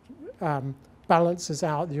balances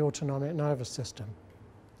out the autonomic nervous system.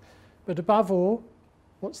 But above all,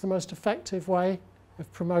 what's the most effective way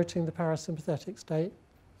of promoting the parasympathetic state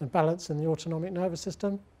and balance in the autonomic nervous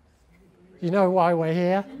system? You know why we're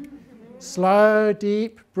here? Slow,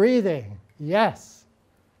 deep breathing. Yes.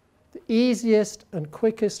 The easiest and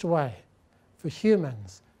quickest way for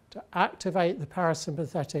humans to activate the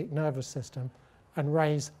parasympathetic nervous system and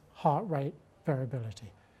raise heart rate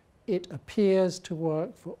variability. It appears to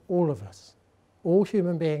work for all of us, all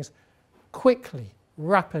human beings, quickly,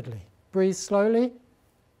 rapidly. Breathe slowly,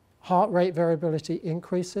 heart rate variability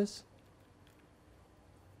increases.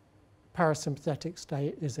 parasympathetic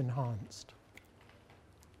state is enhanced.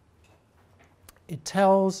 It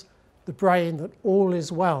tells the brain that all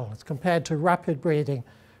is well as compared to rapid breathing,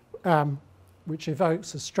 which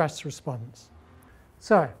evokes a stress response.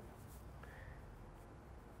 So,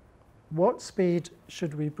 what speed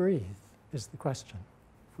should we breathe is the question.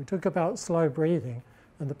 If we talk about slow breathing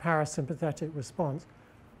and the parasympathetic response,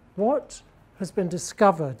 what has been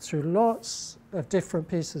discovered through lots of different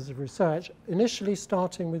pieces of research, initially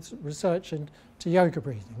starting with research into yoga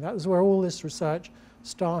breathing, that was where all this research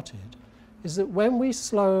started, is that when we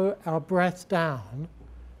slow our breath down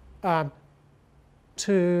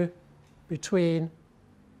to between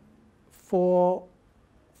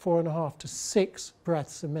 4.5 to 6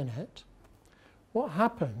 breaths a minute, what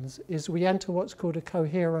happens is we enter what's called a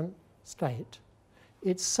coherent state.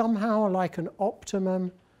 It's somehow like an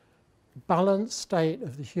optimum balanced state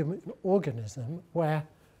of the human organism where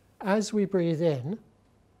as we breathe in,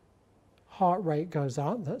 heart rate goes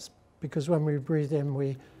up. That's because when we breathe in,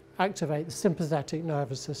 we activate the sympathetic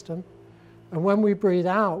nervous system. And when we breathe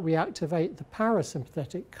out, we activate the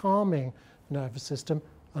parasympathetic calming nervous system,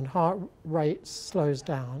 and heart rate slows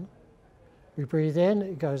down. We breathe in,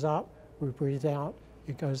 it goes up. We breathe out,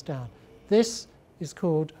 it goes down. This is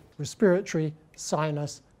called respiratory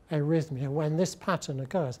sinus arrhythmia when this pattern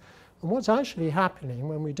occurs. And what's actually happening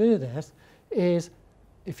when we do this is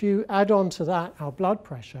if you add on to that our blood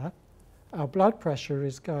pressure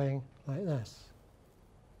is going like this.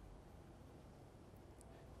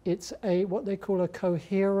 It's what they call a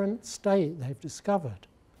coherent state they've discovered.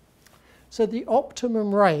 So the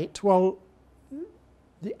optimum rate, well,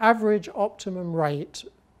 the average optimum rate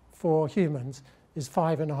for humans is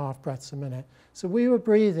 5.5 breaths a minute. So we were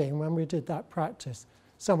breathing, when we did that practice,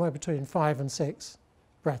 somewhere between 5 and 6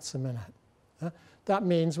 breaths a minute. That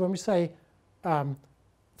means when we say 5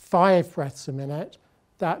 breaths a minute,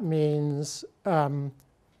 that means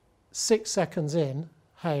 6 seconds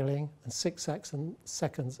inhaling and 6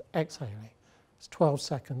 seconds exhaling. It's 12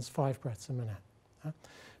 seconds, 5 breaths a minute.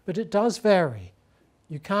 But it does vary.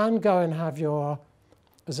 You can go and have your,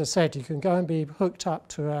 as I said, you can go and be hooked up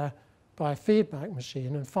to a biofeedback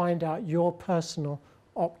machine and find out your personal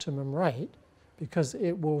optimum rate, because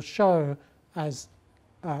it will show as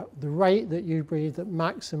the rate that you breathe that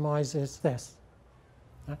maximizes this.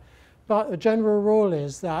 But a general rule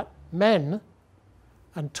is that men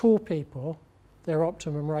and tall people, their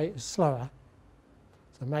optimum rate is slower,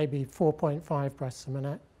 so maybe 4.5 breaths a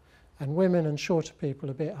minute, and women and shorter people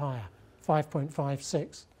a bit higher,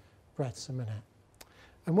 5.56 breaths a minute.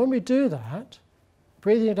 And when we do that,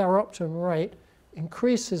 breathing at our optimum rate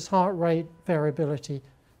increases heart rate variability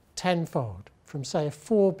tenfold, from say a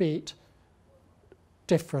 4-beat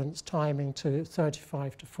difference timing to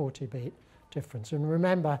 35 to 40 beat difference. And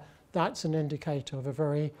remember, that's an indicator of a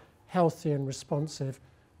very healthy and responsive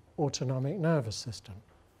autonomic nervous system.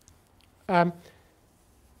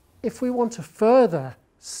 If we want to further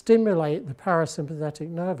stimulate the parasympathetic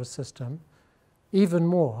nervous system even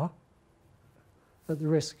more, at the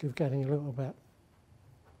risk of getting a little bit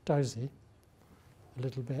dozy, a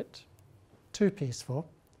little bit too peaceful,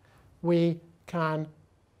 we can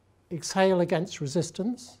exhale against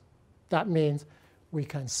resistance. That means we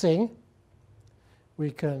can sing,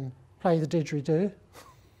 we can play the didgeridoo.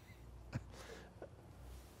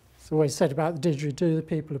 It's always said about the didgeridoo, the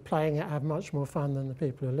people who are playing it have much more fun than the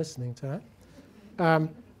people who are listening to it.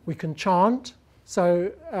 We can chant.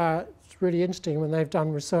 So it's really interesting when they've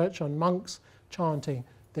done research on monks chanting,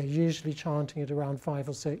 they're usually chanting at around 5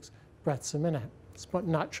 or 6 breaths a minute,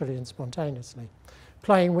 naturally and spontaneously.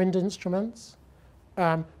 Playing wind instruments,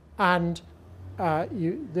 and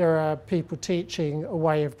there are people teaching a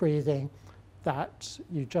way of breathing that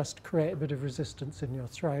you just create a bit of resistance in your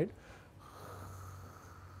throat.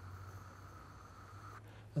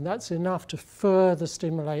 And that's enough to further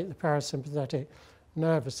stimulate the parasympathetic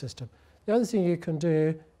nervous system. The other thing you can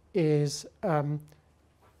do is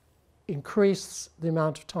increase the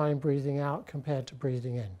amount of time breathing out compared to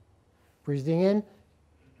breathing in. Breathing in,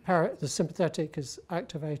 the sympathetic is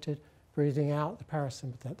activated. Breathing out, the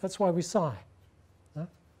parasympathetic. That's why we sigh. Huh?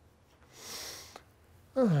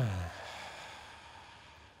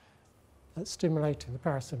 That's stimulating the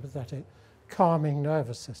parasympathetic, calming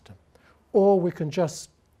nervous system. Or we can just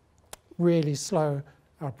really slow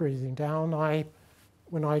our breathing down.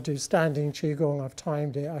 When I do standing qigong, I've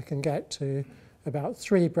timed it, I can get to about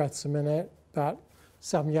 3 breaths a minute, but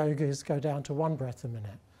some yogis go down to 1 breath a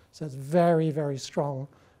minute. So it's very, very strong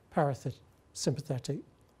parasympathetic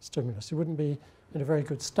stimulus. You wouldn't be in a very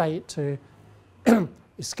good state to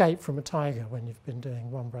escape from a tiger when you've been doing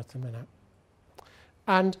 1 breath a minute.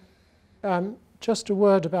 And just a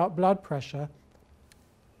word about blood pressure.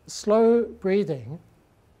 Slow breathing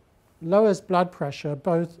lowers blood pressure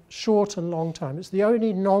both short and long term. It's the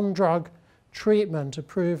only non-drug treatment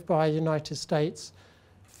approved by the United States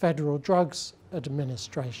Federal Drugs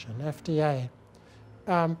Administration, FDA.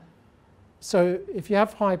 So if you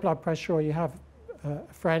have high blood pressure or you have a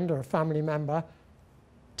friend or a family member,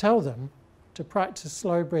 tell them to practice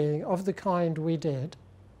slow breathing of the kind we did.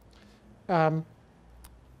 And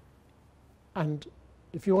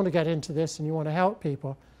if you want to get into this and you want to help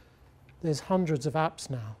people, there's hundreds of apps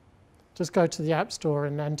now. Just go to the App Store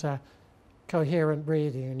and enter coherent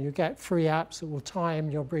breathing, and you get free apps that will time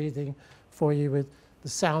your breathing for you with the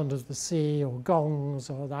sound of the sea or gongs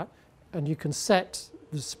or that, and you can set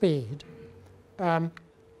the speed. You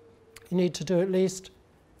need to do at least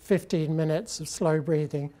 15 minutes of slow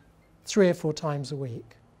breathing 3 or 4 times a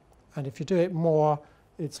week. And if you do it more,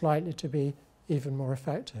 it's likely to be even more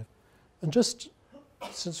effective. And just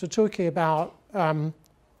since we're talking about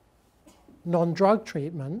non-drug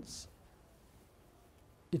treatments,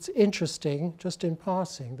 it's interesting, just in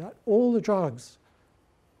passing, that all the drugs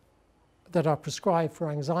that are prescribed for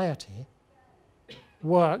anxiety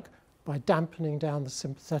work by dampening down the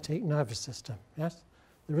sympathetic nervous system. Yes?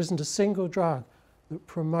 There isn't a single drug that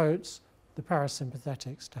promotes the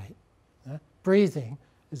parasympathetic state. Yeah? Breathing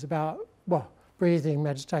is about, well, breathing,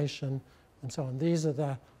 meditation, and so on. These are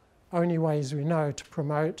the only ways we know to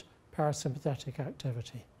promote parasympathetic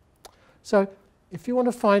activity. So if you want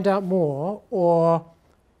to find out more or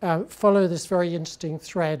follow this very interesting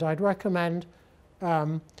thread, I'd recommend,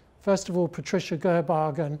 first of all, Patricia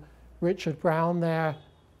Gerbach and Richard Brown. They're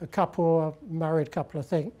a couple, a married couple, I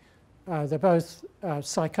think. They're both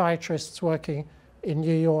psychiatrists working in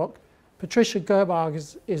New York. Patricia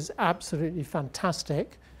Gerbach is absolutely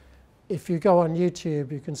fantastic. If you go on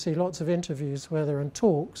YouTube, you can see lots of interviews with her and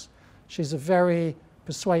talks. She's a very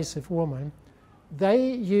persuasive woman.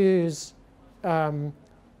 They use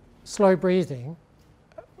slow breathing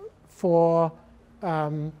for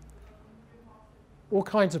all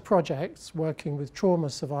kinds of projects, working with trauma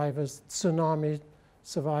survivors, tsunami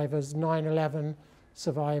survivors, 9/11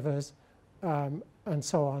 survivors, and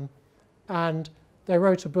so on. And they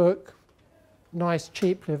wrote a book, nice,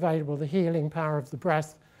 cheaply available, The Healing Power of the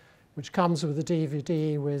Breath, which comes with a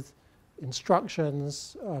DVD with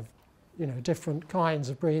instructions of, you know, different kinds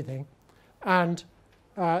of breathing. And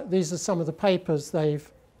these are some of the papers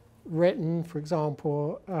they've written. For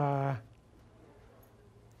example,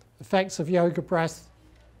 effects of yoga breath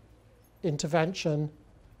intervention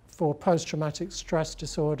for post-traumatic stress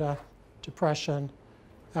disorder, depression,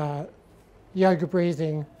 yoga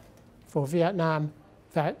breathing for Vietnam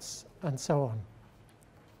vets, and so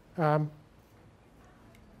on.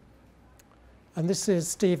 And this is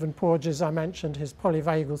Stephen Porges. I mentioned his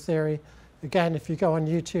polyvagal theory. Again, if you go on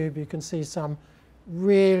YouTube, you can see some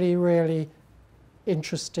really, really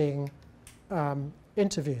interesting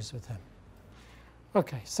interviews with him.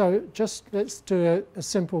 Okay, so just let's do a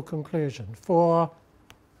simple conclusion. For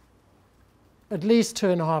at least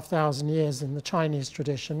 2,500 years in the Chinese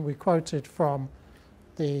tradition, we quoted from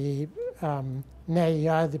the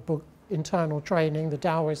Neiya, the book Internal Training, the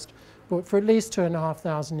Taoist book, for at least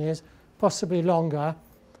 2,500 years, possibly longer,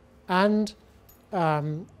 and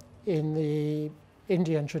in the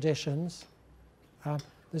Indian traditions,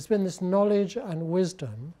 there's been this knowledge and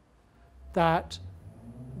wisdom that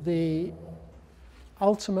the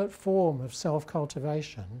ultimate form of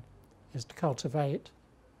self-cultivation is to cultivate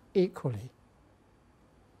equally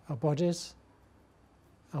our bodies,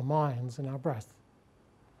 our minds, and our breath.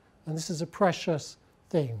 And this is a precious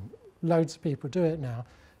thing. Loads of people do it now.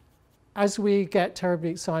 As we get terribly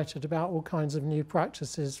excited about all kinds of new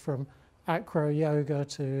practices, from acro yoga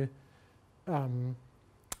to, I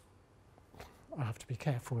have to be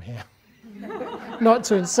careful here, not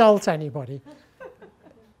to insult anybody.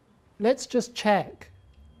 Let's just check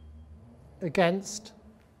against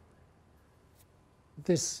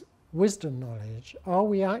this wisdom knowledge. Are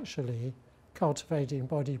we actually cultivating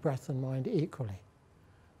body, breath, and mind equally?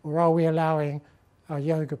 Or are we allowing our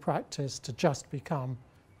yoga practice to just become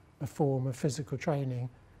a form of physical training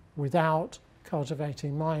without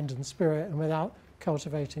cultivating mind and spirit and without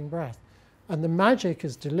cultivating breath? And the magic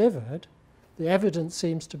is delivered, the evidence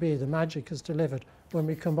seems to be the magic is delivered when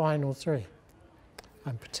we combine all three.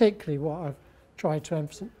 And particularly what I've tried to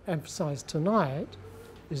emphasize tonight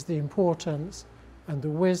is the importance and the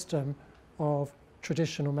wisdom of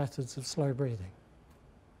traditional methods of slow breathing.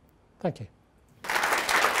 Thank you.